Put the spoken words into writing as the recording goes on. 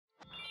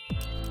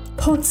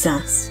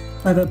PodSaaS,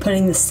 where we're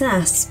putting the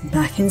SaaS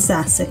back in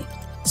SaaSy.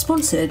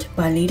 Sponsored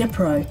by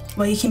LeadrPro,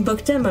 where you can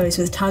book demos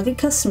with target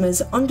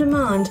customers on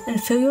demand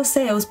and fill your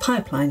sales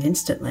pipeline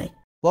instantly.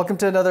 Welcome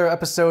to another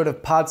episode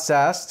of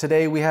PodSaaS.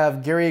 Today we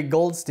have Gary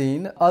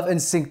Goldstein of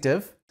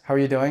Insynctive. How are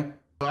you doing?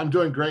 I'm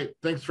doing great.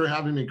 Thanks for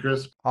having me,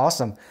 Chris.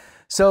 Awesome.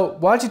 So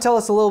why don't you tell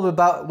us a little bit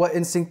about what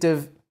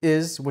Insynctive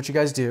is, what you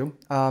guys do,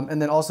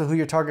 and then also who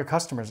your target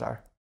customers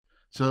are.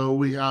 So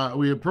we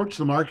approach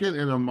the market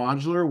in a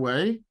modular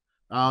way,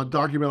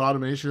 document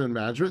automation and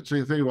management. So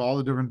you think of all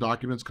the different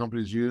documents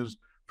companies use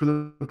for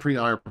the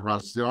pre-hire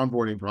process, the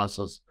onboarding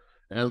process,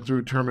 and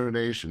through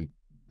termination.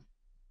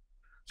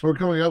 So we're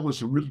coming up with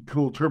some really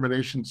cool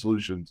termination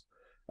solutions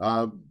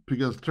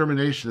because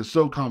termination is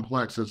so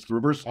complex. It's the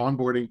reverse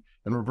onboarding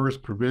and reverse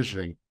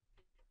provisioning.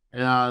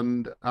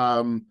 And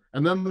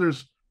then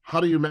there's how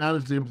do you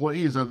manage the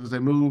employees as they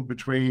move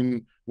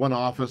between one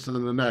office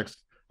and the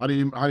next? How do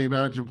you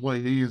manage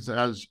employees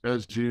as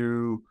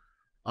you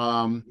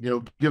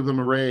give them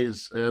a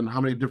raise, and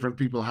how many different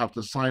people have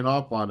to sign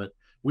off on it?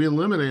 We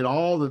eliminate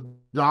all the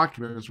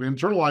documents. We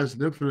internalize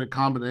an infinite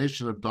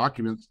combination of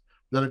documents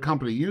that a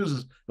company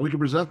uses, and we can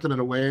present them in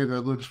a way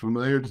that looks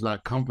familiar to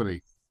that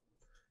company.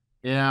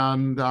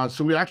 And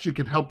so we actually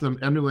can help them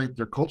emulate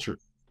their culture.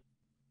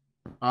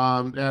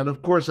 And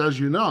of course, as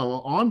you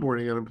know,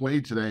 onboarding an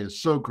employee today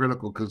is so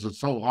critical because it's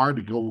so hard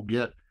to go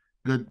get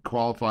good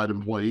qualified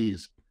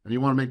employees. And you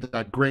want to make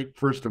that great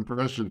first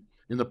impression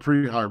in the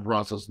pre-hire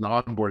process and the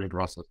onboarding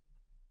process.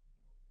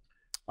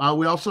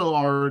 We also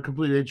are a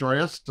complete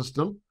HRIS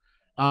system.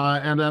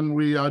 And then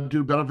we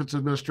do benefits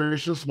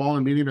administration, small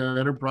and medium and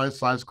enterprise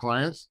size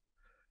clients.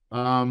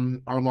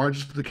 Our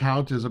largest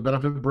account is a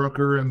benefit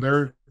broker, and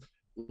their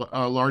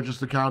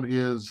largest account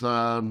is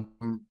they're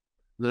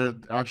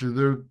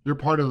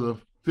part of the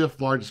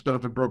 5th largest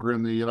benefit broker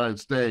in the United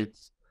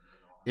States.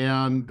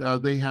 And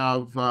they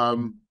have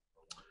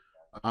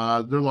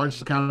their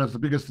largest account is the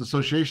biggest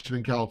association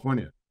in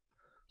California.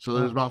 So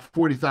there's about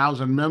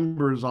 40,000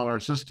 members on our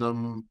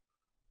system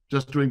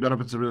just doing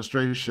benefits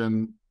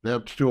administration. They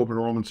have 2 open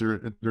enrollments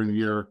here during the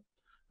year.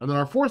 And then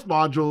our 4th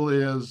module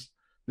is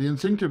the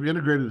Insynctive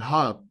Integrated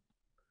Hub.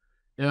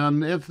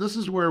 And if this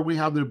is where we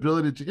have the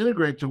ability to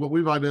integrate to what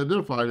we've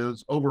identified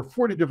as over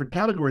 40 different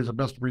categories of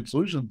best of breed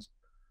solutions,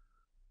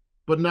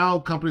 but now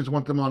companies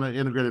want them on an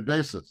integrated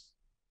basis.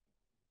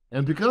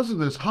 And because of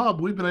this hub,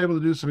 we've been able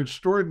to do some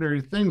extraordinary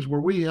things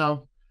where we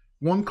have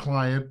one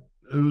client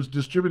who's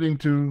distributing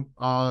to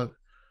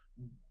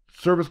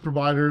service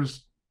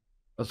providers,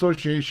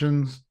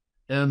 associations,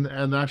 and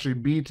actually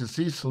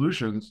B2C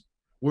solutions,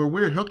 where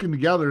we're hooking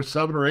together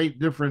 7 or 8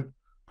 different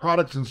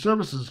products and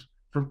services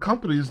from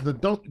companies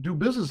that don't do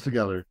business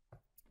together.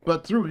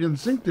 But through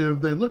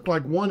Insynctive, they look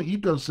like one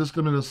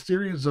ecosystem in a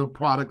series of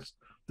products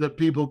that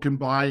people can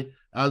buy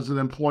as an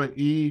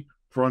employee,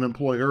 for an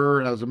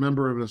employer, as a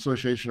member of an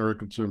association or a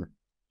consumer.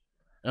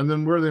 And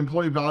then we're the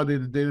employee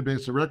validated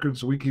database of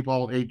records, so we keep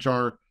all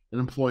HR and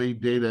employee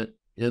data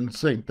in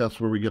sync. That's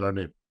where we get our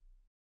name.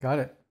 Got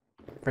it.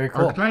 Very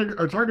cool.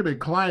 Our targeted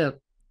client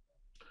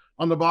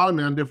on the bottom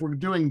end, if we're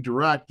doing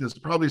direct, is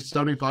probably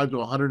 75 to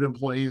 100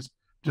 employees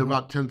to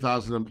about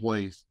 10,000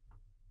 employees.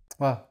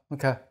 Wow.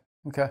 Okay.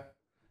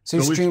 So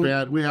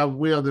we have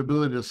the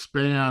ability to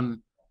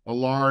span a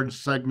large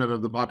segment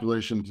of the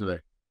population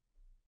today.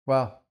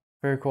 Wow.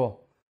 Very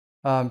cool.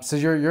 So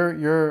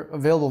your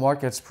available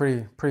market's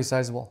pretty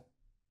sizable.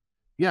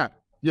 Yeah,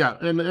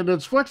 and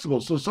it's flexible.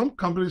 So some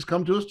companies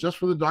come to us just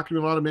for the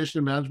document automation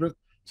and management.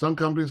 Some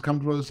companies come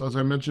to us, as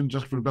I mentioned,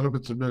 just for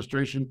benefits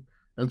administration,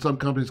 and some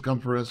companies come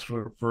for us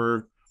for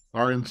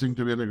our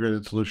Insynctive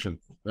integrated solution,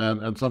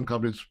 and some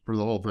companies for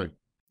the whole thing.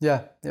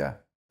 Yeah,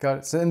 got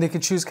it. So and they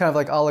can choose kind of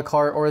like a la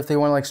carte, or if they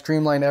want to like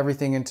streamline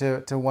everything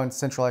into one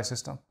centralized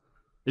system.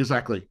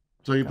 Exactly.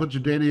 So you put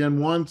your data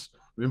in once.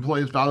 The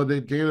employees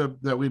validate data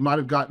that we might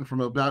have gotten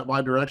from a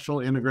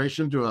bi-directional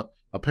integration to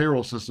a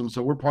payroll system.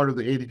 So we're part of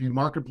the ADP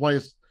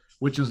marketplace,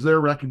 which is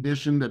their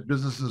recognition that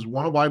businesses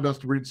want to buy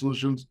best of breed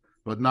solutions,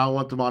 but now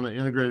want them on an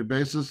integrated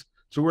basis.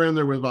 So we're in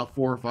there with about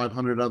 400 or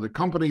 500 other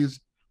companies,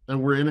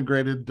 and we're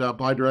integrated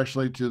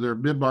bi-directionally to their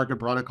mid-market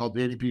product called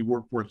the ADP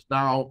Workforce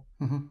Now,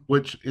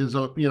 which is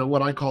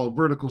what I call a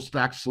vertical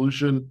stack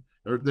solution.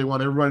 They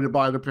want everybody to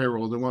buy the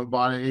payroll. They want to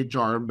buy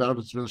HR and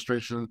benefits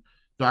administration,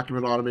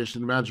 document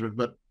automation and management,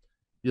 but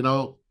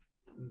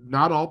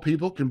not all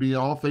people can be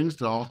all things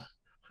to all.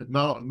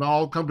 Not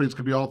all companies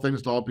can be all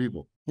things to all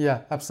people.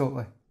 Yeah,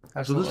 absolutely.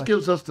 So this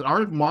gives us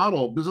our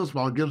business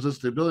model gives us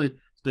the ability to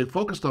stay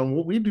focused on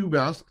what we do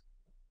best,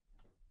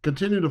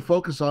 continue to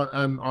focus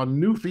on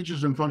new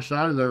features and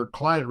functionality that are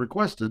client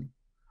requested.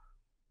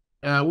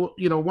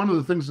 One of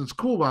the things that's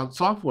cool about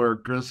software,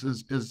 Chris,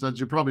 is as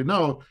you probably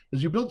know,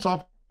 is you build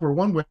software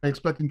one way,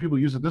 expecting people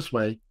to use it this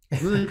way. And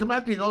then you come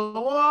back and you go,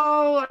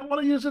 "Oh, I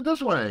want to use it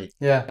this way."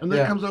 Yeah. And then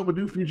it comes up with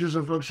new features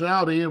and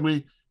functionality,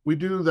 and we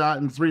do that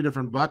in 3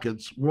 different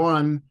buckets.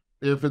 One,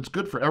 if it's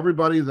good for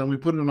everybody, then we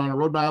put it on a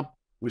roadmap.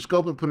 We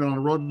scope it, put it on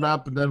a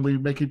roadmap, and then we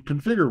make it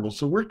configurable.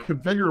 So we're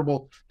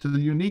configurable to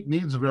the unique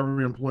needs of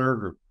every employer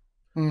group.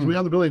 So we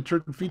have the ability to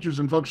turn features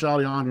and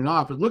functionality on and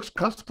off. It looks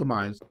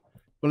customized,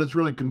 but it's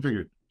really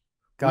configured.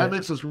 That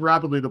makes us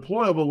rapidly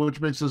deployable, which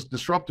makes us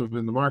disruptive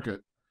in the market.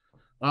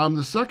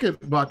 The second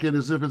bucket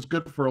is if it's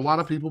good for a lot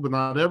of people, but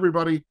not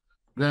everybody,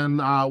 then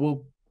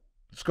we'll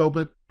scope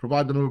it,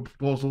 provide them a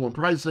proposal and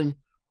pricing,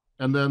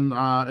 and then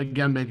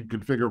again, make it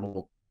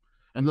configurable.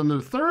 And then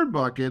the third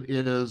bucket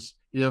is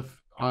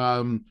if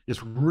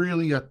it's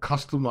really a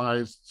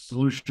customized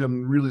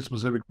solution, really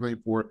specifically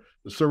for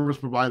the service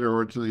provider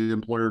or to the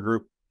employer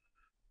group,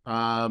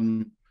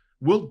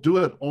 we'll do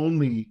it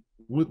only.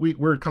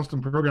 We're a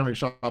custom programming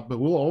shop, but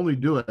we'll only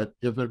do it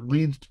if it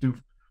leads to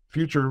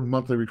future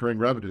monthly recurring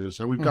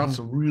revenues. And we've got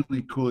some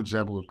really cool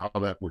examples of how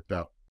that worked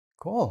out.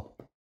 Cool.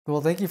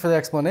 Well, thank you for the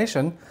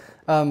explanation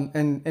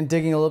and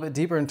digging a little bit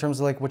deeper in terms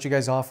of like what you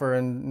guys offer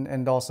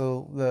and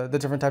also the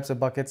different types of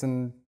buckets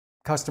and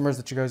customers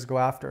that you guys go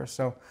after.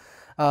 So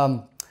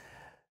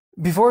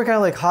before we kind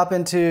of like hop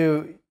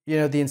into,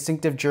 the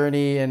Insynctive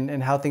journey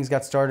and how things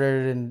got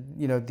started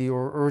and, the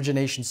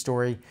origination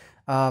story,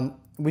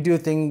 we do a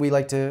thing we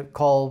like to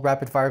call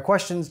rapid fire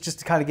questions just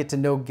to kind of get to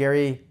know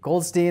Gary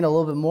Goldstein a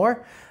little bit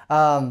more.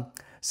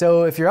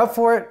 So if you're up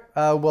for it,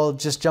 we'll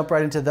just jump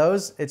right into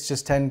those. It's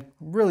just 10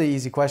 really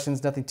easy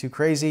questions, nothing too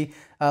crazy,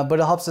 but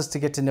it helps us to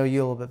get to know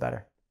you a little bit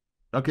better.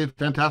 Okay,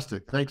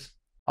 fantastic. Thanks.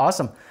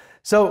 Awesome.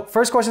 So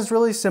first question is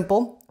really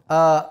simple.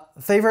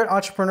 Favorite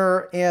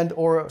entrepreneur and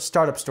or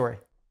startup story?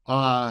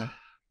 Wow.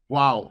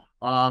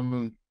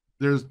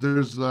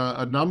 There's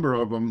a number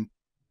of them.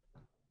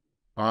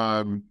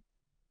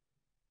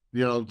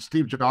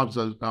 Steve Jobs,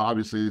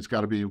 obviously, it's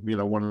got to be,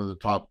 one of the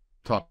top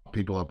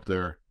people up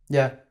there.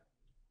 Yeah.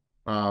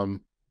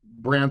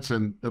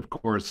 Branson, of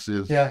course,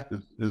 is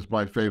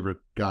my favorite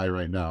guy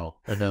right now.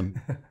 And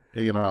then,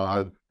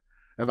 I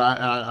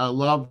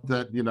love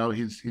that,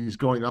 he's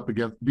going up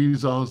against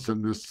Bezos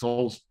and this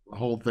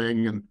whole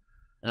thing.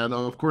 And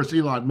of course,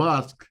 Elon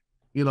Musk,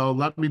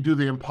 let me do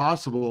the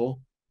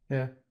impossible.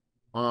 Yeah.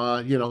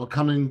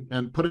 Coming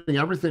and putting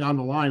everything on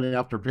the line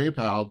after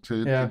PayPal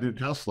to do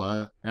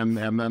Tesla and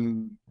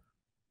then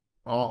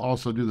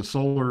also do the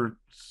solar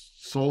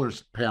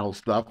panel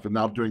stuff and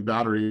now doing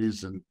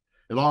batteries, and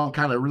it all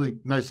kind of really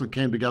nicely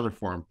came together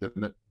for him,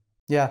 didn't it?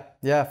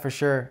 Yeah, for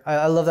sure.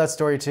 I love that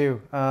story too.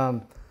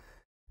 I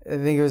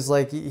think it was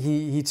like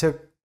he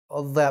took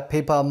all that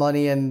PayPal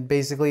money and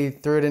basically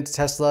threw it into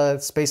Tesla,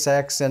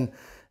 SpaceX, and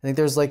I think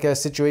there's like a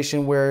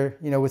situation where,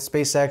 with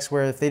SpaceX,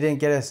 where if they didn't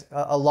get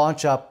a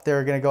launch up,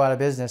 they're going to go out of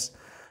business.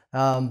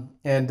 Now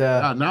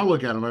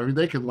look at them. I mean,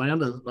 they could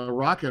land a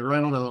rocket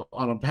right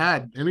on a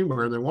pad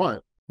anywhere they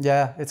want.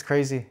 Yeah, it's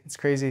crazy. It's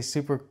crazy.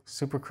 Super,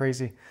 super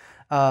crazy.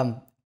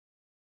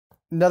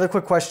 Another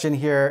quick question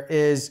here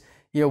is,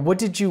 what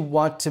did you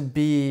want to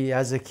be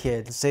as a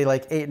kid? Say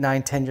like 8,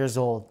 9, 10 years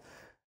old.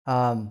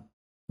 What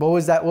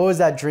was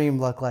that dream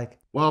look like?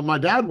 Well, my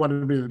dad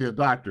wanted me to be a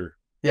doctor.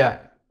 Yeah.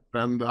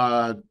 And,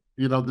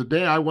 the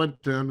day I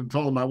went to him and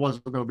told him I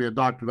wasn't going to be a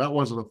doctor, that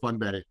wasn't a fun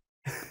day.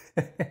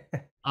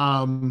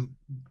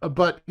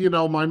 But,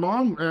 my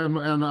mom and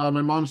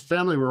my mom's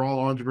family were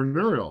all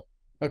entrepreneurial.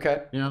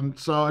 Okay. And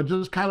so it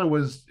just kind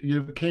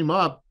of came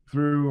up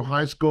through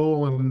high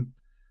school and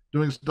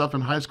doing stuff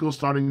in high school,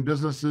 starting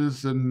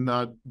businesses and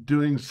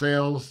doing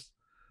sales.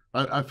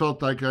 I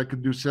felt like I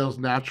could do sales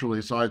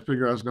naturally. So I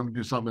figured I was going to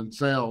do something in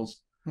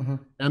sales. Mm-hmm.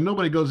 And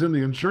nobody goes in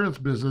the insurance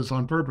business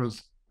on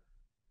purpose.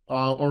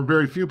 Or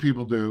very few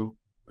people do.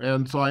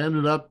 And so I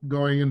ended up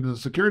going into the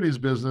securities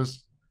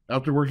business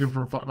after working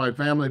for my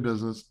family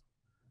business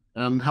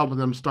and helping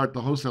them start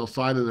the wholesale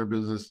side of their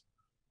business.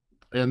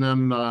 And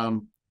then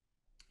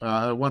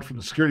I went from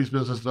the securities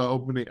business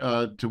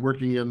to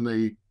working in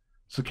the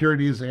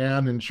securities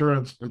and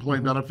insurance, employee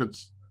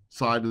benefits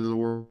side of the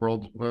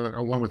world,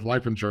 along with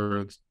life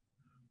insurance.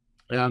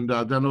 And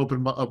then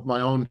opened up my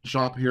own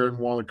shop here in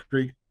Walnut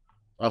Creek.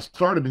 I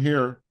started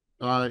here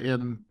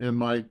in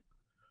my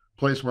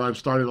place where I've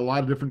started a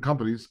lot of different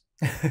companies,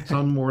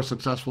 some more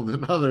successful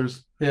than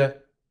others. Yeah.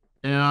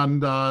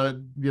 And,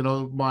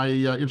 my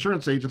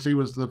insurance agency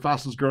was the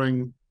fastest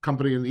growing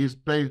company in the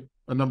East Bay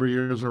a number of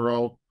years in a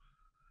row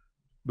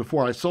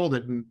before I sold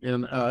it.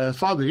 And I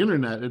saw the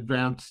internet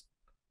advance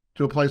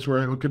to a place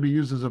where it could be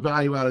used as a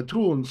value-added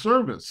tool and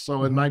service.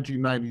 So in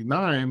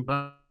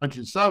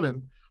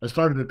 1997, I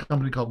started a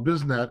company called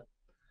BizNet.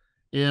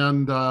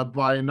 And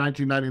by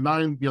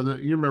 1999,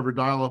 you remember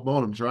dial-up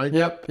modems, right?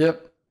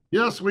 Yep.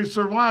 Yes, we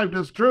survived.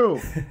 It's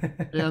true.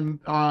 And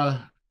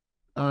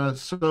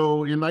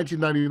so in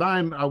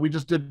 1999, we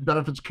just did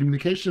benefits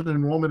communication,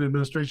 enrollment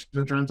administration,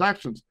 and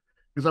transactions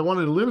because I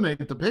wanted to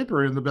eliminate the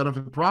paper in the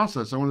benefit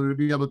process. I wanted to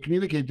be able to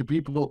communicate to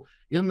people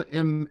in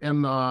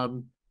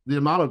the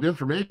amount of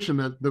information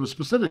that was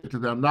specific to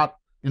them, not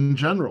in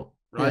general,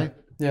 right?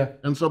 Yeah.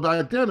 And so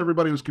back then,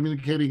 everybody was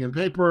communicating in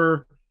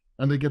paper,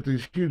 and they get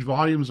these huge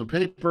volumes of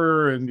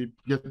paper, and you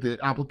get the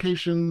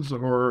applications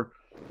or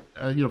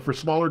for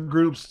smaller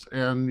groups,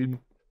 and you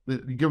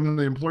give them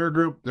the employer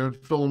group,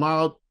 they'd fill them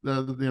out,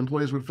 the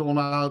employees would fill them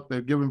out,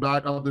 they'd give them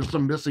back, oh, there's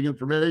some missing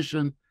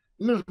information,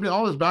 there's been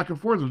all this back and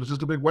forth. It was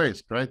just a big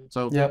waste, right?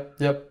 So Yep.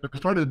 I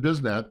started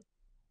BizNet.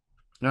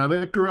 Now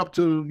they grew up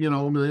to,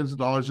 millions of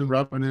dollars in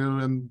revenue,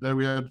 and then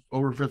we had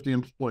over 50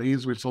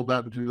 employees. We sold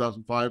that in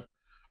 2005.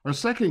 Our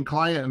second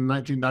client in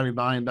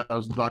 1999, that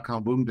was the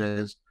dot-com boom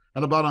days,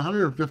 had about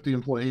 150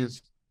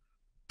 employees.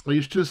 Well,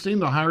 you should have seen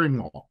the hiring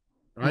wall,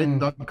 right?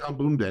 Dot-com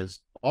boom days.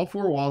 All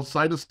four walls,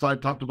 side to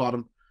side, top to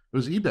bottom, it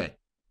was eBay.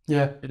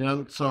 Yeah.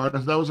 And so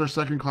that was our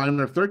second client.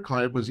 And our third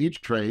client was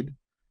E-Trade,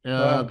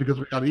 Wow. because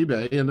we got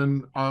eBay. And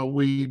then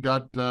we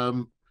got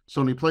Sony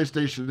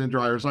PlayStation and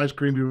Dryer's Ice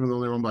Cream, even though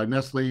they were owned by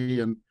Nestle,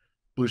 and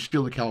Blue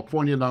Shield of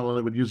California not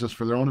only would use us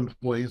for their own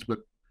employees, but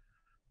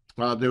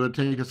they would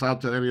take us out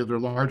to any of their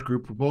large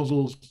group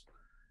proposals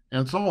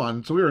and so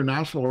on. So we were a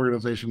national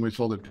organization. We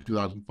sold it in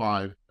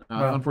 2005.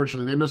 Wow.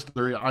 Unfortunately, they missed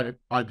their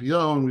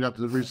IPO, and we got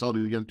to resell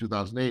it again in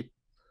 2008.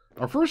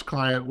 Our first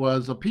client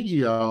was a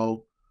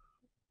PEO,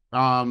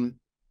 and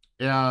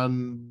they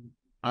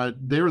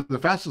were the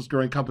fastest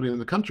growing company in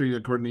the country,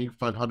 according to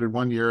E500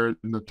 one year,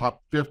 in the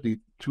top 50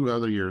 two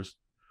other years.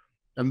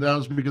 And that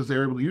was because they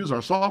were able to use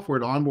our software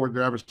to onboard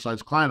their average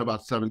size client,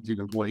 about 17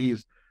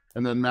 employees,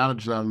 and then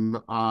manage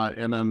them,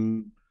 and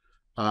then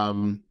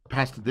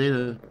pass the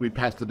data. We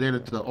passed the data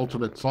to the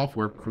ultimate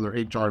software for their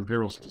HR and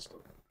payroll system.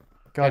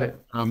 Got it.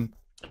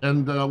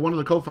 And one of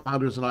the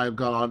co-founders and I have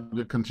gone on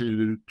to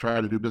continue to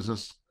try to do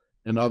business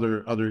in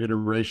other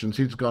iterations.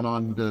 He's gone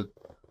on to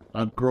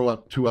grow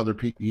up two other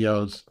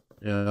PEOs,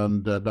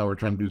 and now we're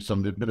trying to do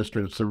some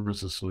administrative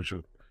services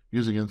solution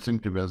using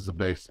Insynctive as the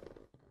base.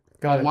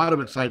 Got it. A lot of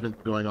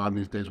excitement going on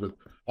these days with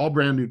all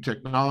brand new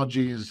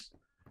technologies.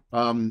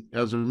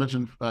 As I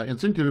mentioned,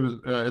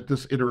 Insynctive at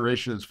this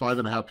iteration is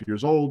 5.5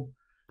 years old.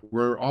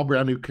 We're all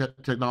brand new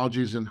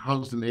technologies and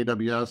housed in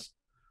AWS.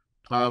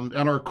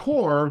 And our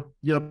core,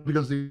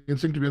 because the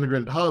Insynctive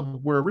Integrated Hub,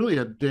 we're really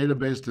a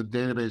database to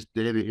database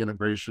data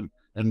integration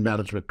and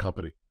management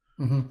company.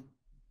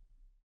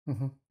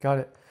 Got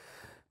it.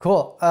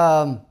 Cool.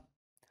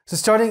 So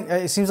starting,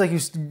 it seems like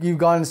you've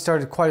gone and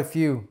started quite a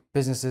few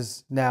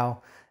businesses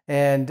now,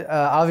 and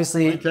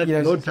obviously,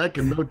 no tech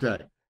and no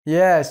tech.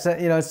 Yeah,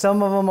 so,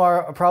 some of them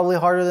are probably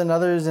harder than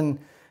others, and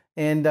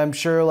I'm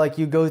sure like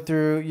you go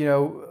through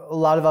a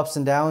lot of ups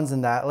and downs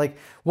in that. Like,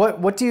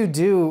 what do you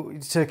do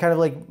to kind of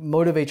like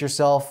motivate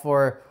yourself,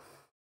 or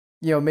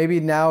maybe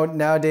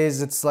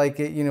nowadays it's like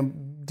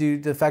due to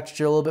the fact that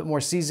you're a little bit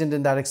more seasoned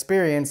in that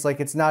experience, like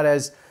it's not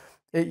as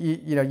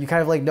you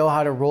kind of like know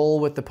how to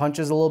roll with the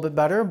punches a little bit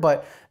better,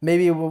 but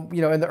maybe in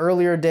the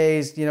earlier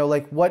days,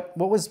 like what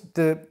was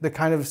the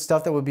kind of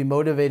stuff that would be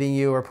motivating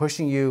you or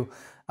pushing you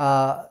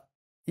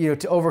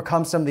to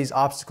overcome some of these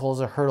obstacles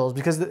or hurdles,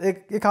 because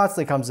it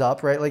constantly comes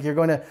up, right? Like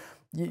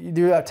you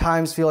do at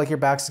times feel like your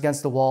back's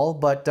against the wall,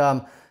 but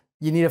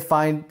you need to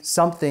find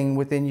something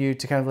within you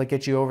to kind of like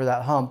get you over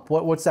that hump.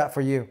 What's that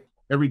for you?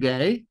 Every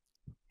day,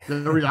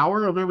 every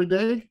hour of every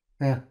day.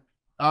 Yeah.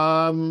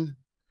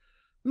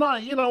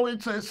 No,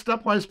 it's a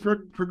stepwise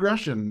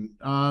progression,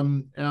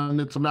 and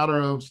it's a matter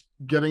of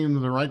getting into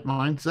the right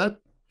mindset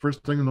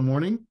first thing in the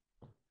morning.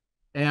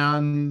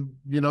 And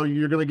you're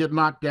going to get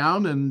knocked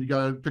down, and you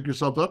got to pick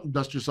yourself up and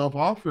dust yourself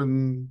off,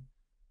 and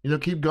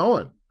keep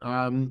going.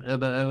 And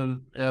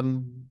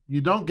you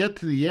don't get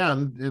to the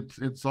end.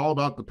 It's all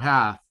about the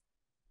path.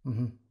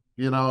 And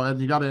you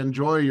got to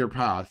enjoy your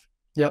path.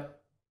 Yep.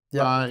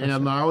 And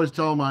sure. I always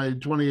tell my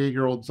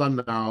 28-year-old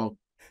son now,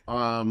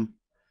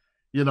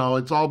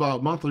 it's all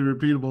about monthly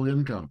repeatable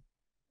income.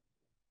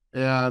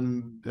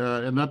 And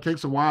that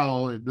takes a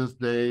while in this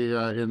day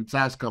in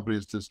SaaS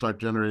companies to start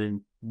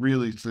generating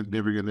really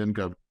significant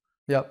income.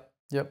 Yep.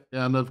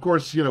 And of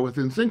course, with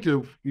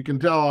Insynctive, you can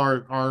tell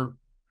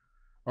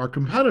our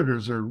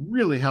competitors are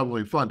really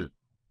heavily funded.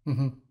 I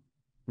mean,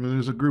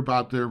 there's a group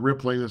out there,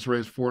 Rippling, that's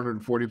raised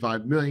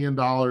 $445 million.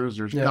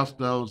 There's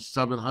Gusto,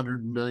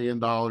 $700 million.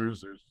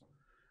 There's,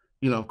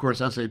 of course,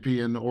 SAP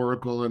and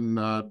Oracle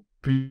and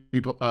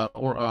people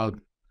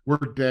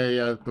Workday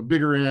at the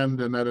bigger end,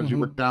 and then as you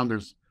work down,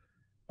 there's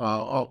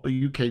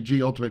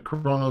UKG, Ultimate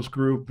Kronos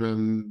Group,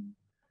 and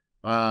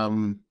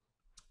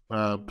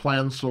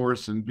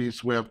PlanSource and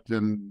bSwift,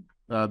 and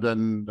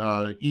then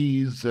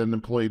Ease and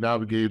Employee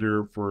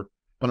Navigator for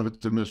one of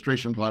its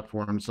administration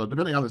platforms. So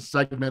depending on the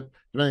segment,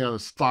 depending on the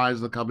size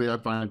of the company, I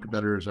find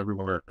competitors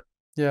everywhere.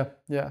 Yeah.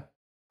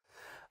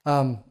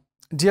 Do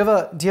you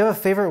have a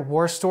favorite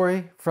war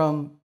story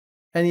from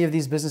any of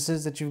these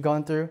businesses that you've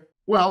gone through?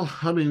 Well,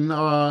 I mean,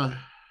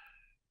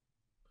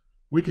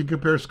 we could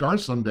compare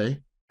scars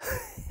someday.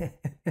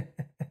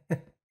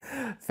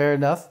 Fair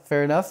enough.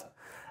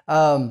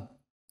 How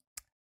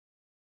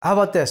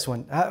about this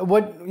one?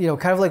 What,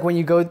 kind of like when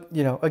you go,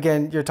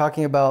 again, you're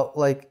talking about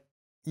like,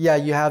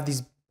 you have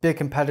these big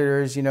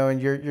competitors,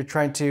 and you're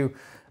trying to,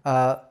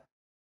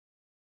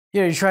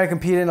 you're trying to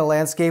compete in a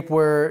landscape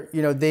where,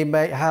 they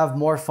might have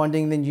more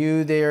funding than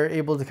you. They are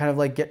able to kind of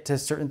like get to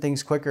certain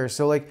things quicker.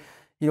 So like,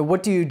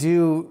 what do you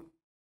do,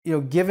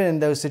 given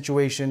those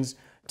situations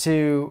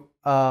to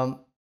kind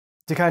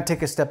of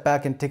take a step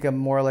back and take a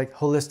more like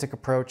holistic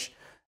approach,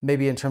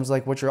 maybe in terms of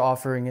like what your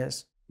offering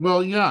is?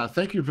 Well, yeah,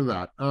 thank you for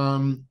that.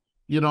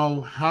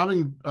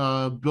 Having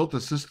built a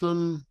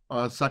system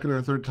second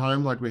or third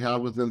time like we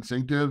have with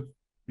Insynctive,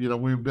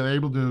 we've been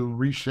able to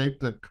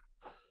reshape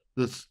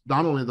this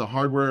not only the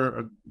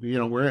hardware,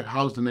 we're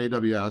housed in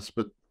AWS,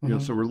 but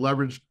so we're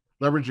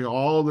leveraging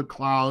all the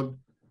cloud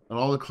and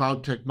all the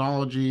cloud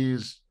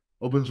technologies,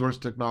 open source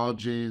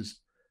technologies,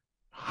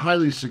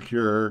 highly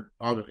secure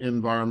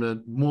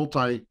environment,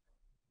 multi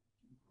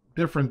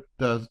different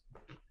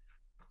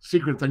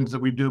secret things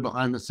that we do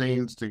behind the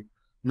scenes to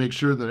make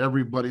sure that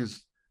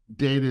everybody's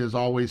data is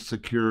always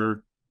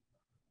secure.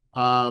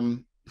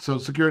 So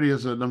security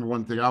is the number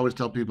one thing. I always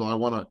tell people I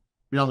want to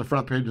be on the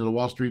front page of the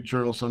Wall Street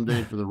Journal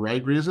someday for the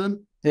right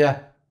reason.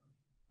 Yeah.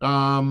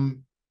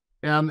 And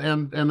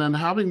then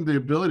having the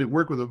ability to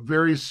work with a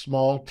very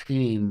small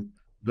team,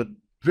 but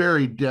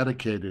very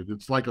dedicated.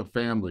 It's like a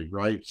family,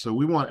 right? So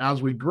we want,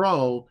 as we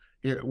grow,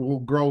 we'll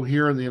grow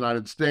here in the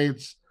United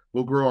States.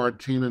 We'll grow our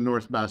team in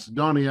North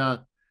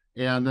Macedonia.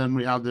 And then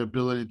we have the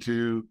ability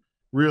to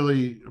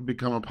really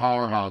become a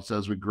powerhouse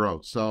as we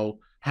grow. So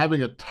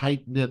having a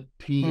tight-knit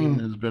team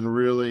has been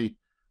really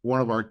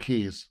one of our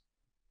keys.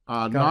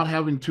 Not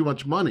having too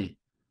much money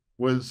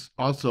was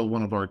also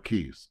one of our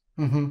keys.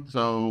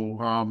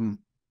 So,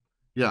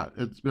 yeah,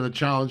 it's been a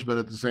challenge, but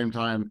at the same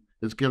time,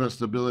 it's given us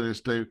the ability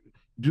to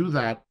do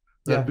that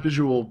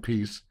visual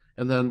piece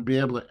and then be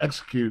able to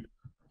execute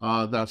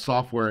that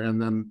software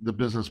and then the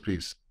business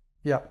piece.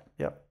 Yeah.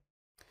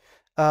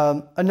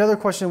 Another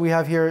question we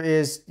have here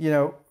is,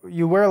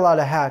 you wear a lot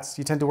of hats.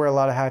 You tend to wear a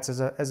lot of hats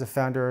as a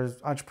founder, as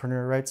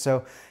entrepreneur, right?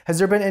 So has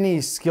there been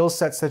any skill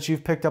sets that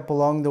you've picked up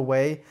along the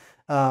way,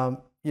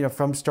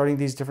 from starting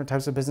these different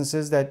types of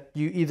businesses that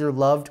you either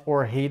loved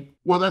or hate?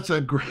 Well, that's a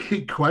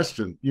great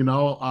question.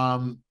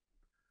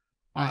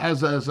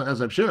 As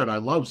I've shared, I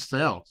love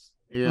sales.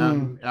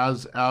 And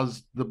as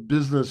the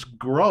business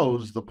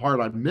grows, the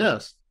part I've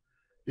missed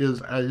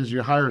is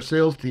you hire a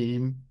sales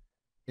team.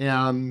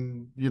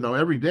 And,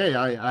 every day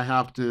I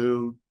have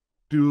to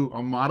do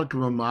a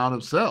modicum amount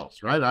of sales,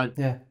 right? I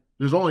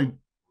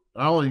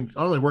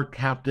only work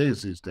half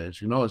days these days,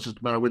 it's just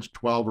a matter of which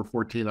 12 or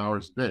 14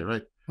 hours a day,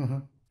 right?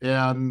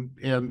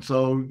 And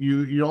so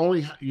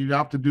you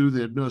have to do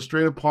the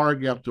administrative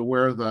part, you have to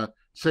wear the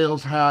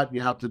sales hat,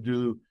 you have to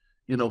do,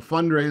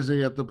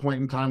 fundraising at the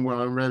point in time when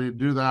I'm ready to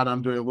do that.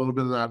 I'm doing a little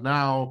bit of that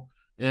now.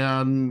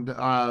 And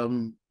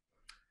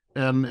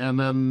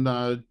then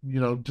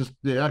just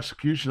the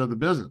execution of the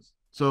business.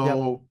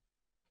 So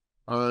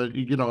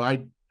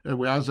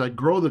as I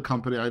grow the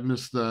company, I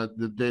miss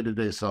the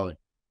day-to-day selling.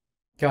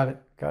 Got it.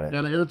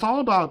 And it's all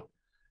about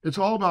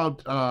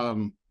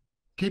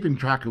keeping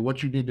track of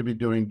what you need to be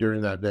doing during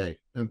that day,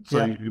 and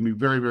so you can be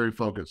very, very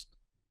focused.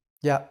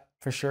 Yeah,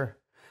 for sure.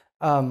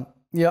 On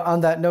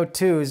that note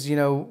too is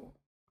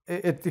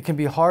it can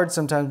be hard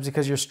sometimes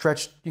because you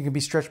can be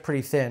stretched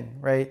pretty thin,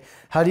 right?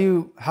 How do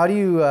you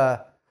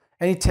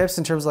any tips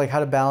in terms of how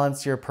to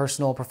balance your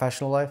personal,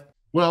 professional life?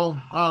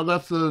 Well,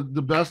 that's the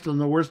best and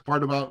the worst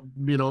part about,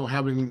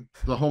 having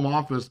the home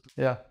office.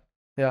 Yeah.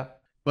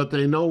 But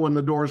they know when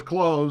the door's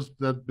closed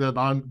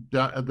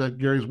that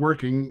Gary's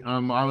working.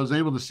 I was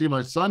able to see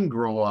my son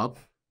grow up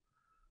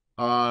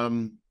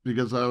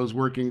because I was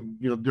working,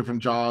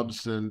 different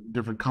jobs and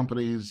different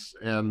companies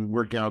and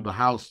working out of the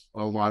house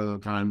a lot of the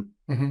time.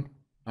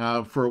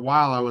 For a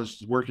while, I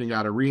was working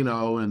out of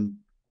Reno, and,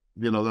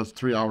 that's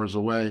 3 hours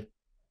away.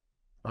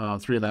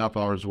 3.5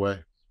 hours away.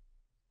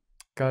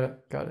 Got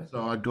it.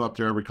 So I'd go up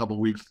there every couple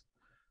of weeks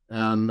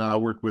and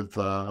work with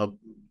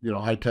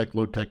high tech,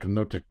 low tech, and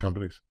no tech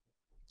companies.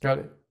 Got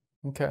it.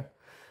 Okay.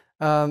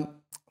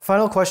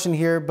 Final question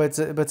here, but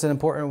it's an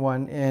important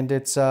one, and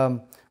it's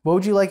what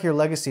would you like your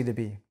legacy to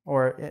be?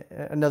 Or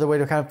another way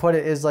to kind of put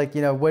it is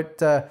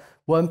what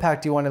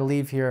impact do you want to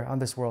leave here on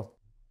this world?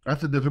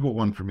 That's a difficult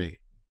one for me.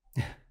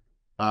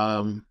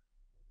 I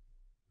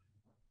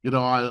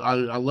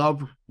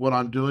love what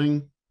I'm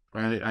doing.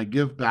 I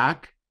give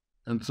back,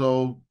 and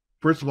so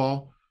first of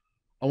all,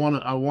 I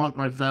want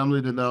my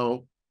family to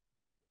know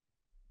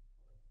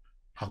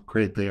how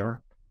great they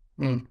are,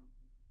 and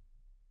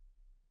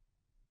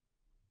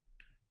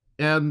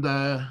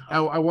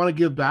I want to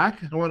give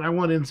back. I want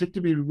Insynctive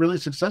to be really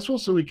successful,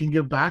 so we can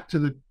give back to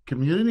the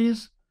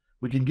communities,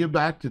 we can give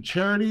back to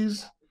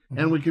charities,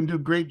 and we can do a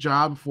great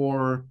job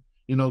for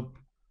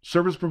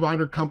service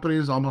provider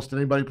companies, almost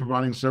anybody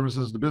providing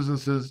services to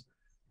businesses,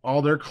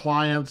 all their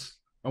clients.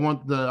 I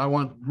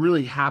want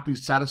really happy,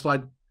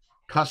 satisfied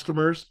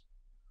customers,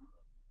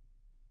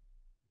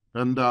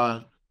 and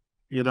I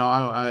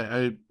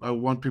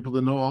want people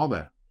to know all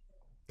that.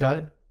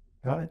 Got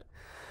it.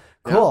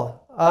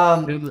 Cool.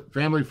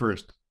 Family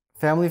first.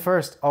 Family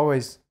first,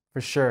 always,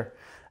 for sure.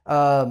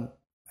 I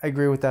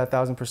agree with that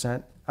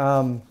 1,000%.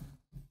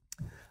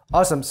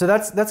 Awesome. So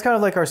that's kind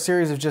of our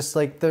series of just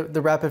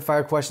the rapid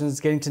fire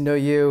questions, getting to know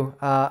you.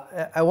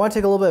 I want to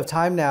take a little bit of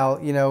time now.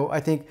 I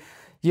think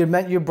you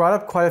brought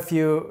up quite a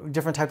few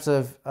different types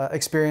of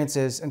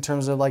experiences in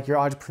terms of your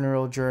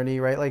entrepreneurial journey,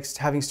 right?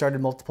 Having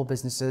started multiple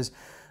businesses.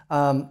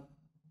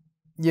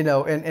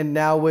 and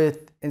now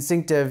with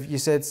Insynctive, you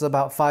said it's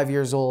about 5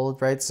 years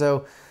old, right?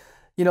 So,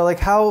 like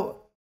how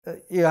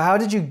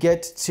did you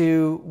get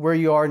to where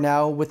you are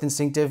now with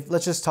Insynctive?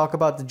 Let's just talk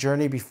about the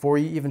journey before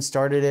you even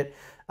started it.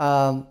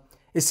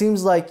 It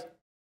seems like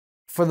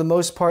for the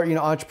most part,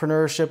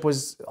 entrepreneurship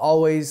was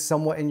always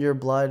somewhat in your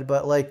blood,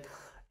 but like,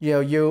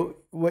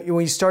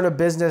 when you start a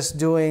business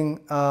doing,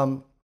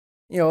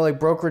 like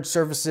brokerage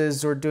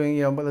services or doing,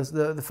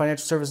 the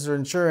financial services or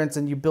insurance,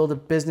 and you build a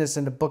business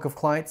and a book of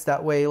clients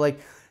that way, like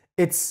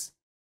it's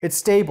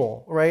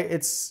stable, right?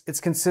 It's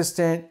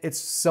consistent. It's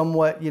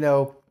somewhat,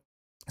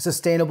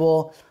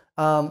 sustainable.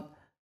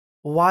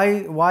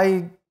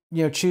 Why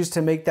choose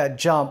to make that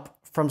jump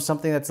from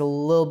something that's a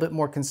little bit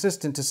more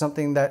consistent to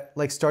something that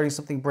like starting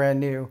something brand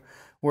new,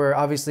 where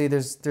obviously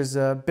there's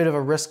a bit of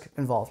a risk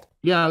involved?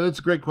 Yeah, that's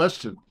a great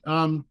question.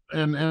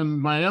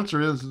 And my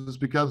answer is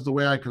because the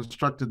way I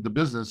constructed the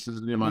business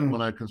is,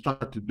 when I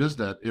constructed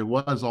BizNet, it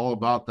was all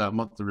about that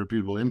monthly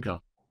repeatable income.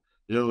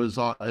 It was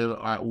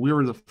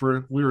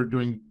we were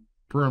doing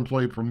per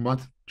employee per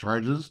month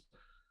charges.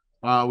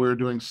 We were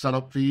doing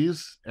setup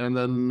fees, and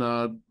then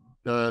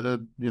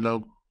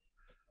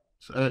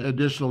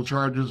additional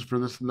charges for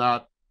this and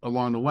that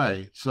along the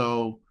way.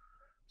 So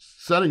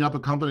setting up a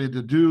company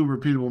to do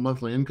repeatable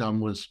monthly income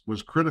was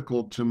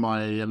critical to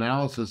my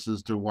analysis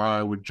as to why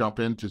I would jump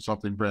into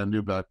something brand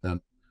new back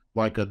then.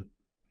 Like I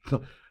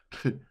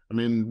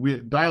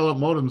mean, dial-up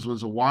modems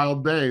was a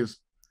wild days.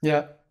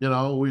 Yeah.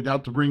 We'd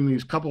have to bring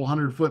these couple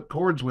 100-foot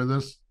cords with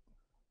us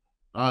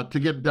to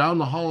get down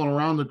the hall and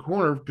around the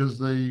corner because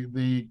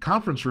the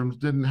conference rooms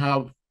didn't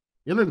have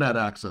internet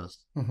access.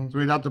 Mm-hmm. So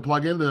we'd have to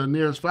plug into the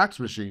nearest fax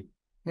machine.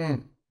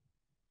 And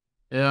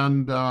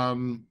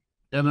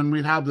then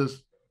we'd have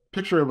this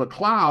picture of a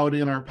cloud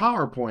in our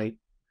PowerPoint.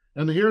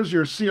 And here's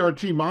your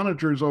CRT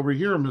monitors over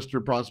here,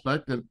 Mr.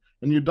 Prospect. And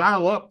you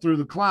dial up through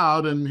the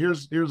cloud, and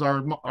here's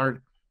our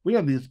we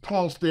had these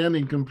tall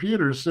standing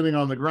computers sitting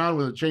on the ground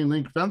with a chain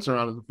link fence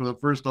around it for the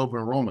first open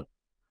enrollment.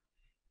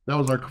 That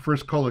was our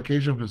first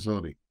co-location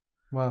facility.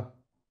 Wow.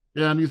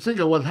 And you think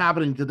of what's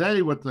happening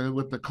today with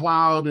the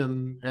cloud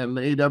and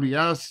the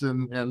AWS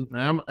and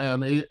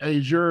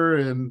Azure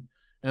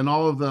and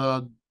all of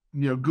the,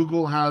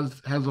 Google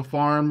has a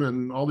farm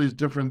and all these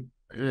different,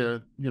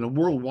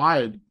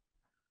 worldwide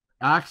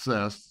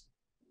access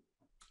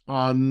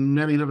on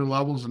many different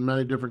levels in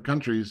many different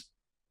countries.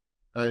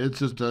 It's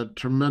just a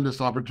tremendous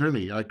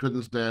opportunity. I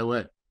couldn't stay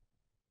away.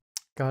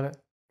 Got it.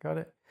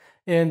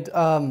 And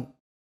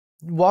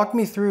walk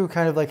me through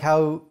kind of like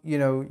how,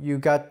 you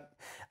got,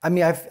 I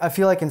mean, I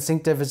feel like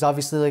Insynctive is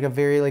obviously like a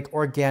very like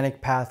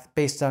organic path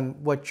based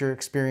on what your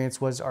experience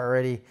was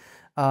already.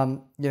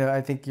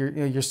 I think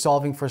you're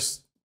solving for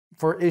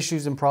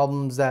issues and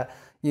problems that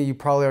you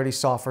probably already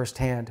saw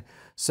firsthand.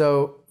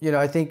 So,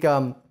 I think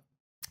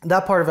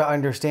that part of it I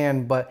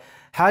understand, but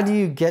how do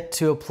you get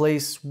to a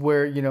place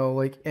where,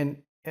 like,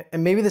 and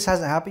maybe this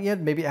hasn't happened yet,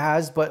 maybe it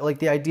has, but like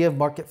the idea of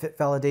market fit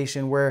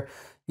validation where,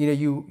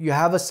 you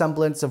have a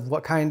semblance of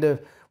what kind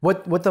of,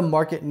 what the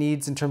market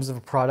needs in terms of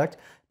a product,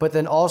 but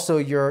then also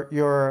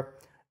you're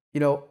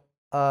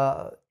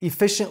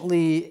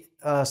efficiently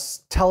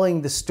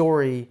telling the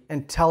story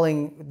and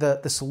telling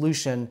the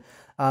solution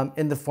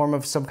in the form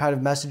of some kind of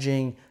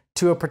messaging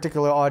to a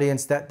particular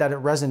audience that it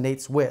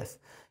resonates with.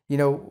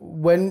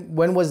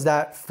 When was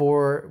that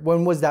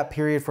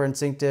period for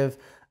Insynctive,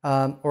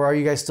 or are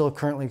you guys still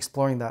currently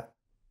exploring that?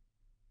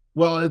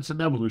 Well, it's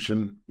an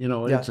evolution,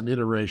 it's an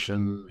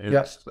iteration.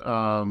 It's,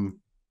 having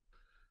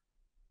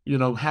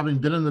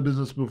been in the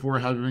business before,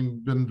 having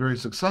been very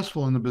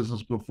successful in the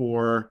business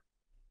before,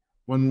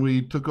 when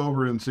we took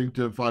over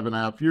Insynctive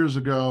 5.5 years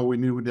ago, we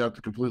knew we'd have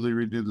to completely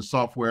redo the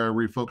software,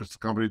 refocus the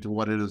company to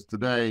what it is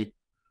today,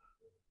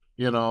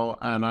 and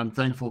I'm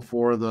thankful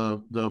for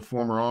the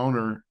former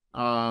owner.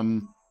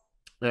 I'm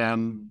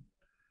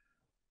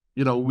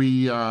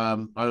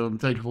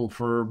thankful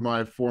for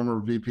my former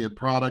VP of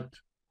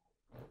product,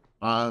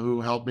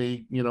 who helped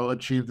me,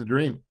 achieve the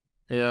dream.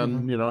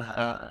 And,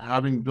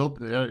 having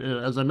built,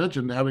 as I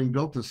mentioned, having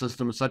built the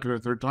system a second or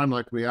third time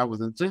like we have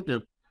with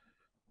Insynctive,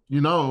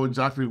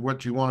 exactly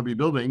what you want to be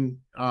building,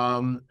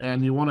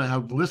 and you want to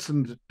have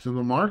listened to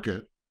the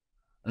market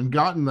and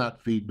gotten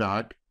that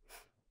feedback.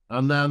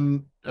 And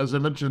then, as I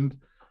mentioned,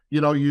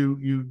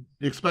 you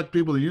expect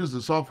people to use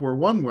the software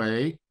one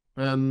way,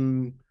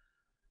 and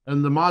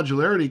the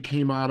modularity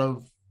came out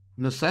of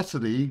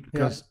necessity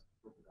because,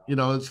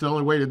 it's the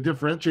only way to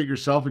differentiate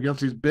yourself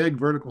against these big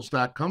vertical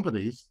stack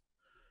companies,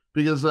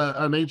 because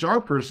an HR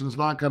person is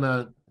not going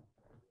to,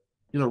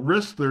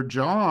 risk their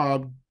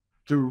job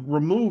to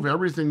remove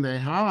everything they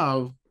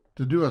have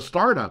to do a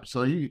startup.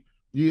 So you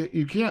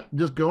can't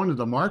just go into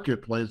the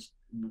marketplace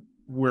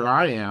where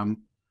I am,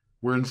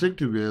 where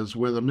Insynctive is,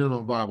 with a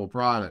minimum viable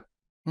product.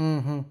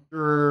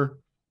 Your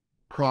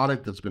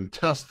product that's been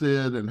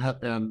tested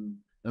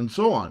and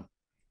so on.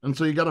 And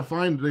so you got to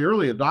find the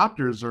early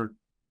adopters are,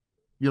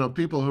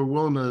 people who are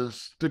willing to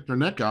stick their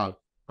neck out.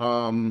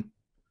 And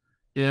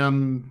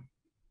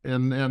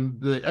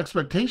the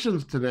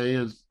expectations today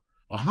is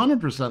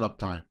 100%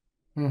 uptime.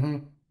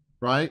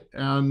 right?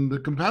 And the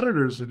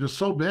competitors are just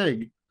so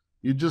big.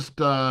 You just,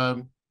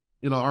 our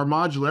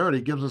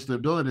modularity gives us the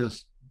ability to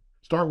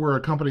start where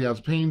a company has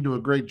pain, do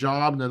a great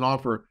job, and then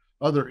offer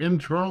other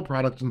internal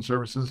products and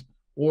services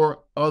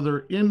or other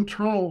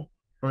internal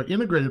or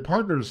integrated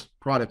partners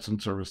products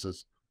and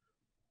services.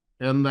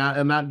 And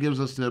that gives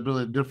us the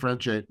ability to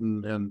differentiate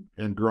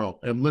and grow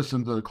and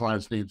listen to the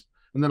client's needs.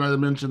 And then I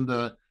mentioned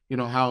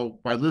how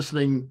by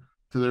listening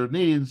to their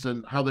needs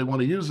and how they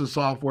want to use the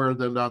software,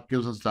 then that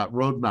gives us that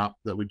roadmap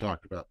that we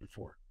talked about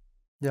before.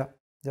 Yeah.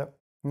 Yep.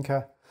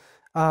 Okay.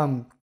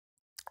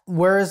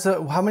 What's the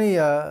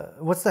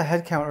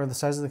headcount or the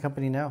size of the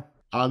company now?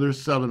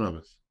 There's 7 of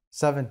us.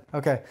 7.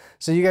 Okay.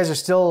 So you guys are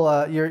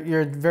still,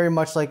 you're very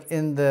much like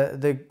in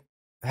the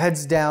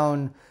heads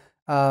down,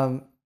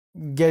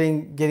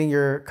 getting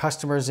your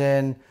customers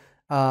in,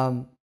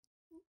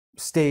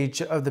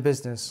 stage of the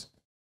business.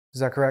 Is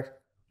that correct?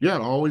 Yeah,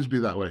 it'll always be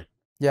that way.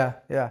 Yeah.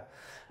 Yeah.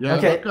 Yeah.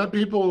 Okay. I've got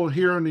people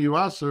here in the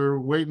US are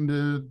waiting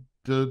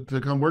to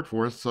come work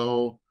for us.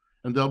 So,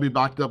 and they'll be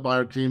backed up by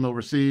our team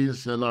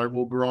overseas, and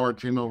we'll grow our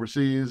team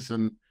overseas.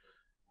 And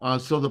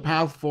so the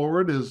path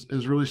forward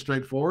is really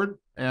straightforward.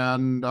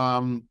 And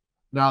now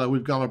that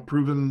we've got a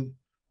proven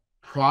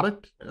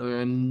product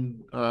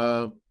and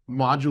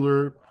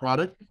modular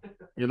product,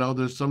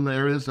 there's some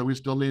areas that we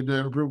still need to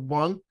improve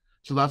upon.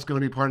 So that's going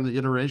to be part of the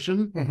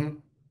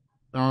iteration.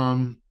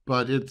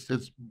 But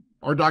it's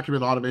our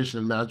document automation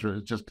and management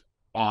is just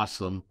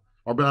awesome.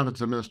 Our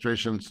benefits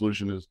administration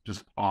solution is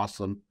just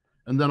awesome.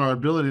 And then our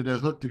ability to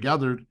hook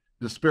together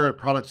disparate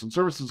products and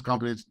services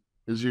companies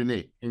is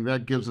unique. And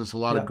that gives us a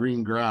lot of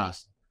green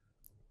grass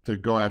to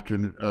go after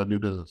new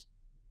business.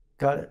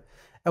 Got it.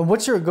 And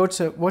what's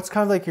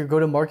kind of like your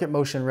go-to-market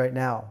motion right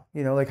now?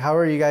 Like how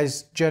are you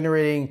guys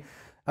generating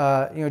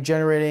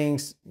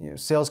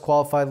sales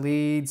qualified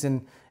leads,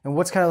 and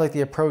what's kind of like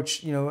the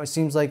approach? It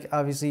seems like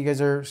obviously you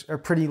guys are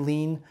pretty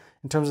lean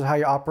in terms of how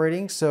you're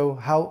operating. So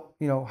how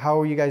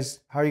are you guys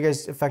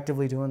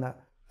effectively doing that?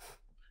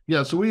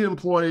 Yeah, so we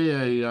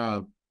employ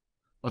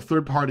a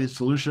third-party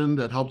solution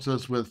that helps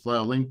us with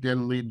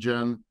LinkedIn lead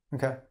gen.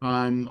 Okay.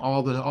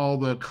 All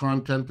the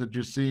content that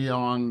you see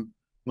on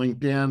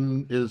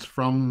LinkedIn is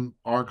from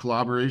our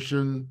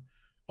collaboration.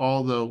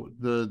 All the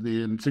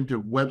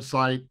Insynctive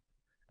website,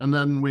 and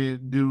then we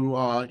do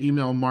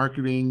email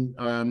marketing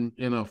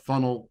in a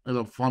funnel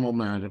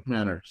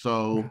manner.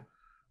 So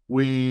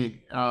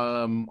we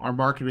are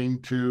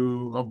marketing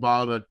to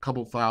about a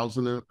couple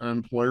thousand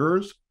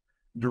employers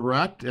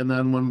direct, and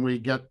then when we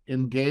get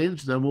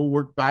engaged, then we'll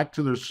work back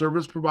to their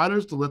service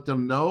providers to let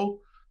them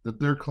know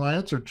that their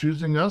clients are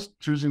choosing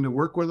to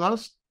work with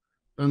us,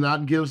 and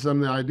that gives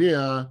them the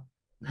idea,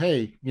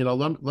 hey,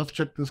 let's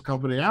check this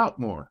company out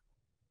more.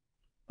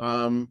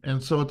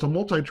 And so it's a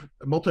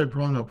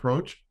multi-pronged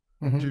approach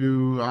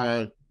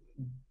to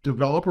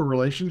develop a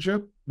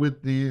relationship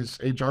with these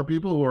HR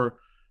people who are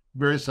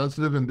very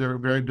sensitive and they're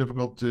very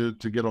difficult to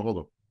get a hold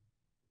of.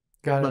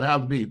 But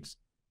have needs.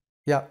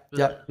 Yeah.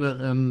 Yeah.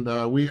 And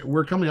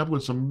we're coming up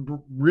with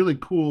some really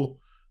cool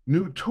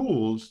new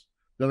tools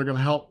that are going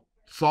to help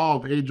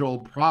solve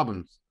age-old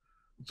problems.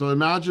 So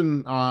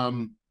imagine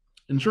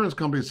insurance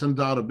companies send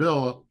out a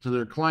bill to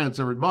their clients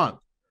every month.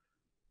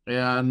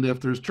 And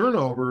if there's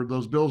turnover,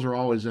 those bills are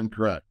always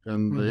incorrect.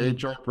 And the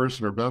HR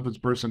person or benefits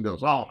person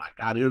goes, oh my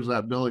God, here's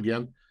that bill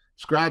again.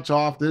 Scratch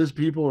off, these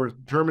people were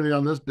terminated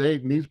on this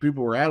date and these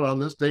people were added on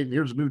this date, and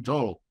here's a new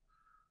total.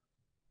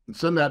 And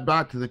send that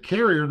back to the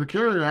carrier. The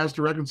carrier has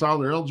to reconcile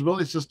their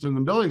eligibility system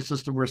and billing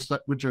system,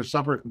 which are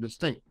separate and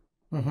distinct.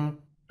 And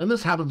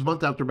this happens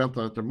month after month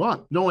after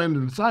month. No end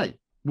in sight.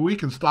 But we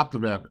can stop the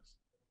madness.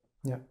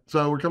 Yeah.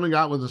 So we're coming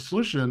out with a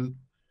solution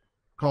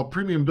called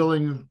Premium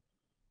Billing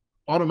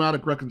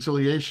Automatic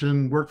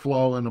Reconciliation,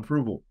 Workflow, and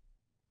Approval.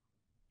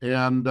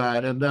 And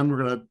then we're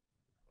going to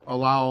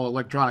allow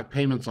electronic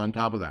payments on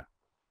top of that.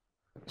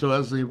 So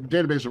as the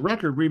database of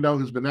record, we know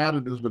who's been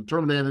added, who's been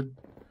terminated,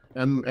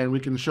 and we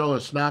can show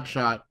a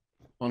snapshot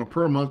on a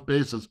per month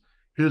basis.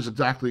 Here's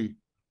exactly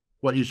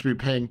what you should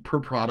be paying per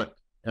product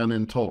and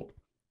in total.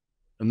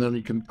 And then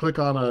you can click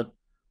on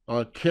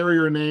a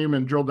carrier name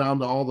and drill down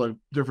to all the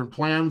different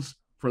plans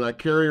for that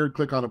carrier,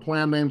 click on a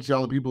plan name, see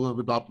all the people who have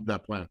adopted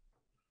that plan.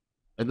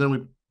 And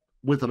then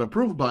with an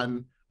approve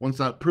button, once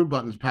that approve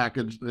button is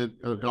packaged,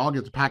 it all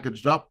gets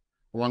packaged up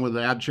along with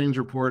the add change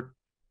report.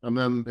 And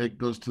then it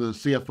goes to the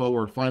CFO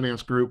or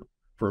finance group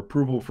for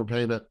approval for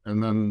payment.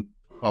 And then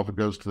off it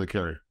goes to the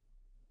carrier.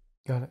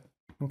 Got it.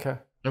 Okay.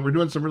 And we're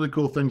doing some really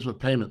cool things with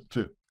payments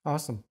too.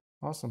 Awesome.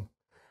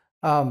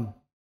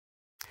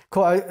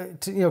 Cool.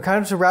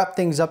 Kind of to wrap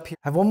things up here,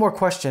 I have one more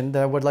question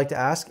that I would like to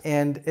ask,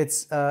 and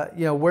it's,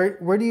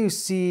 where do you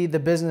see the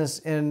business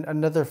in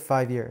another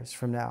 5 years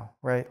from now,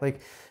 right?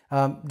 Like,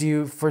 do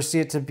you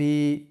foresee it to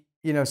be,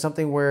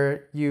 something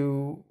where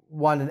you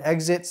want an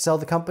exit, sell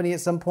the company at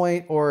some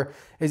point, or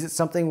is it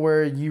something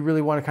where you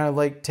really want to kind of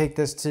like take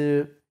this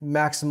to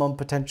maximum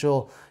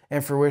potential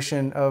and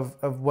fruition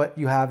of what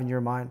you have in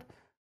your mind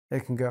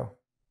that can go?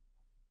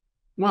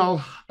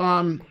 Well,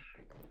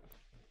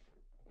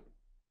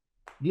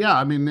 Yeah,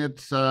 I mean,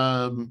 it's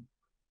our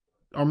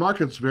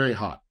market's very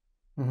hot.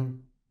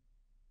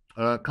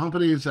 Mm-hmm.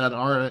 Companies that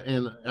are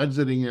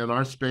exiting in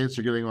our space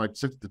are getting like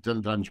 6 to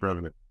 10 times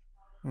revenue.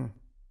 Mm.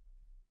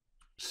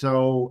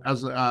 So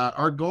as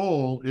our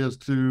goal is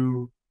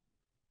to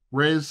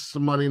raise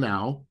some money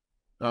now,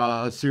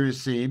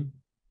 Series Seed,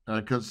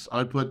 because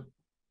I put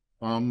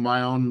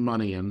my own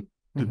money in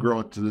to Mm-hmm. grow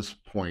it to this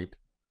point,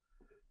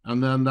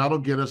 and then that'll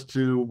get us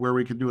to where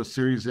we can do a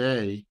Series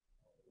A,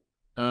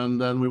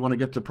 and then we want to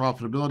get to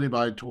profitability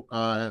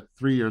by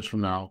 3 years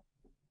from now.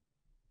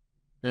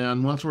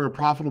 And once we're a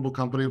profitable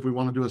company, if we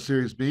want to do a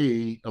Series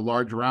B, a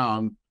large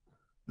round,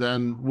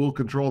 then we'll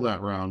control that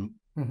round,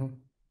 Mm-hmm.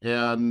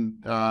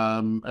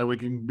 and we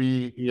can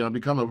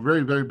become a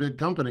very, very big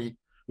company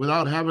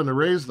without having to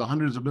raise the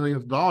hundreds of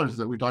millions of dollars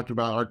that we talked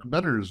about our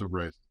competitors have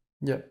raised.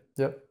 Yep.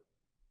 Yep.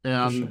 For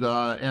And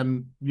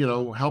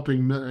sure.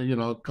 helping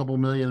a couple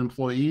million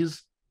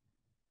employees,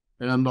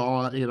 and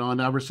an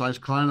average size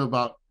client of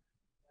about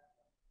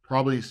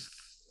probably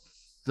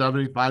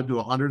 75 to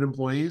 100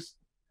 employees,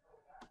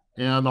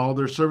 and all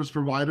their service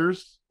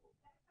providers,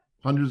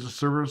 hundreds of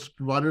service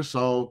providers.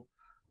 So,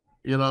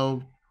 you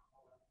know,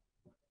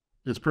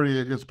 it's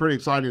pretty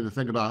exciting to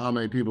think about how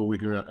many people we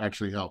can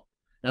actually help,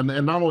 and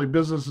not only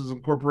businesses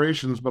and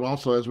corporations, but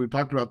also, as we've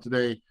talked about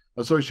today,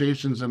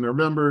 associations and their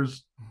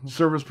members, Mm-hmm.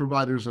 service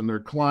providers and their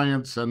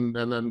clients, and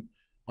then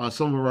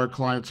some of our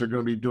clients are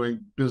going to be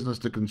doing business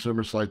to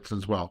consumer sites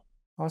as well.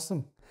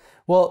 Awesome.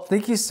 Well,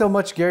 thank you so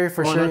much, Gary,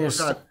 for sharing your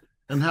story.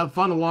 And have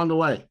fun along the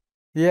way.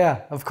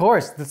 Yeah, of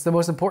course. That's the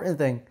most important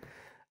thing.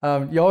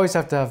 You always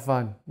have to have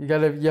fun. You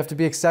have to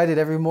be excited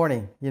every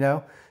morning.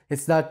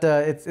 It's not,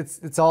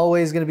 it's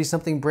always going to be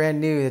something brand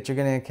new that you're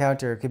going to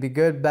encounter. It could be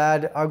good,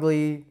 bad,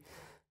 ugly,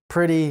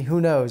 pretty, who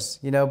knows,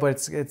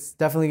 but it's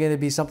definitely going to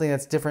be something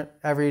that's different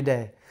every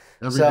day.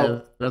 Every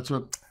day.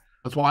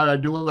 That's why I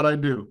do what I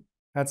do.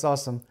 That's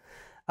awesome.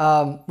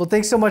 Well,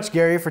 thanks so much,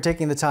 Gary, for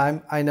taking the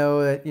time. I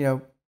know that,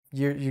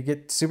 you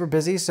get super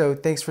busy, so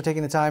thanks for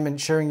taking the time and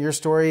sharing your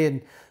story,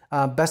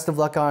 and best of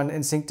luck on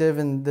Insynctive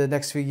in the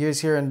next few years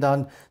here and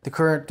on the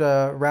current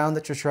round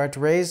that you're trying to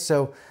raise.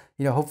 So,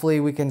 hopefully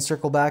we can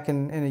circle back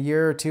in a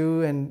year or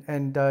two,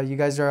 and you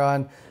guys are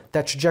on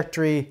that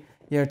trajectory,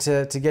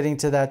 to getting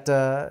to that,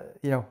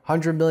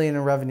 100 million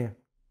in revenue.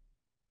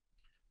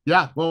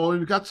 Yeah, well,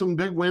 we've got some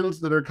big wins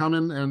that are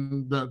coming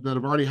and that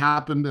have already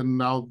happened, and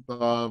now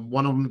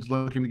one of them is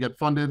looking to get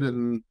funded,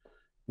 and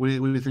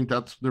we think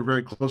they're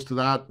very close to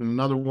that. And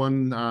another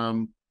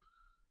one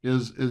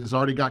is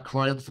already got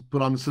clients to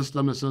put on the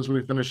system as soon as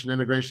we finish an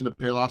integration of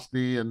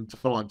Paylocity and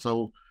so on.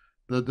 So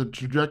the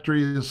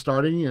trajectory is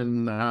starting,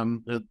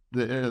 and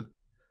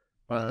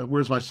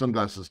where's my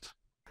sunglasses?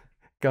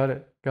 Got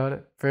it.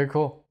 Very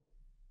cool.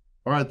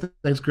 All right,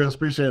 thanks, Chris.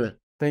 Appreciate it.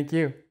 Thank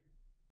you.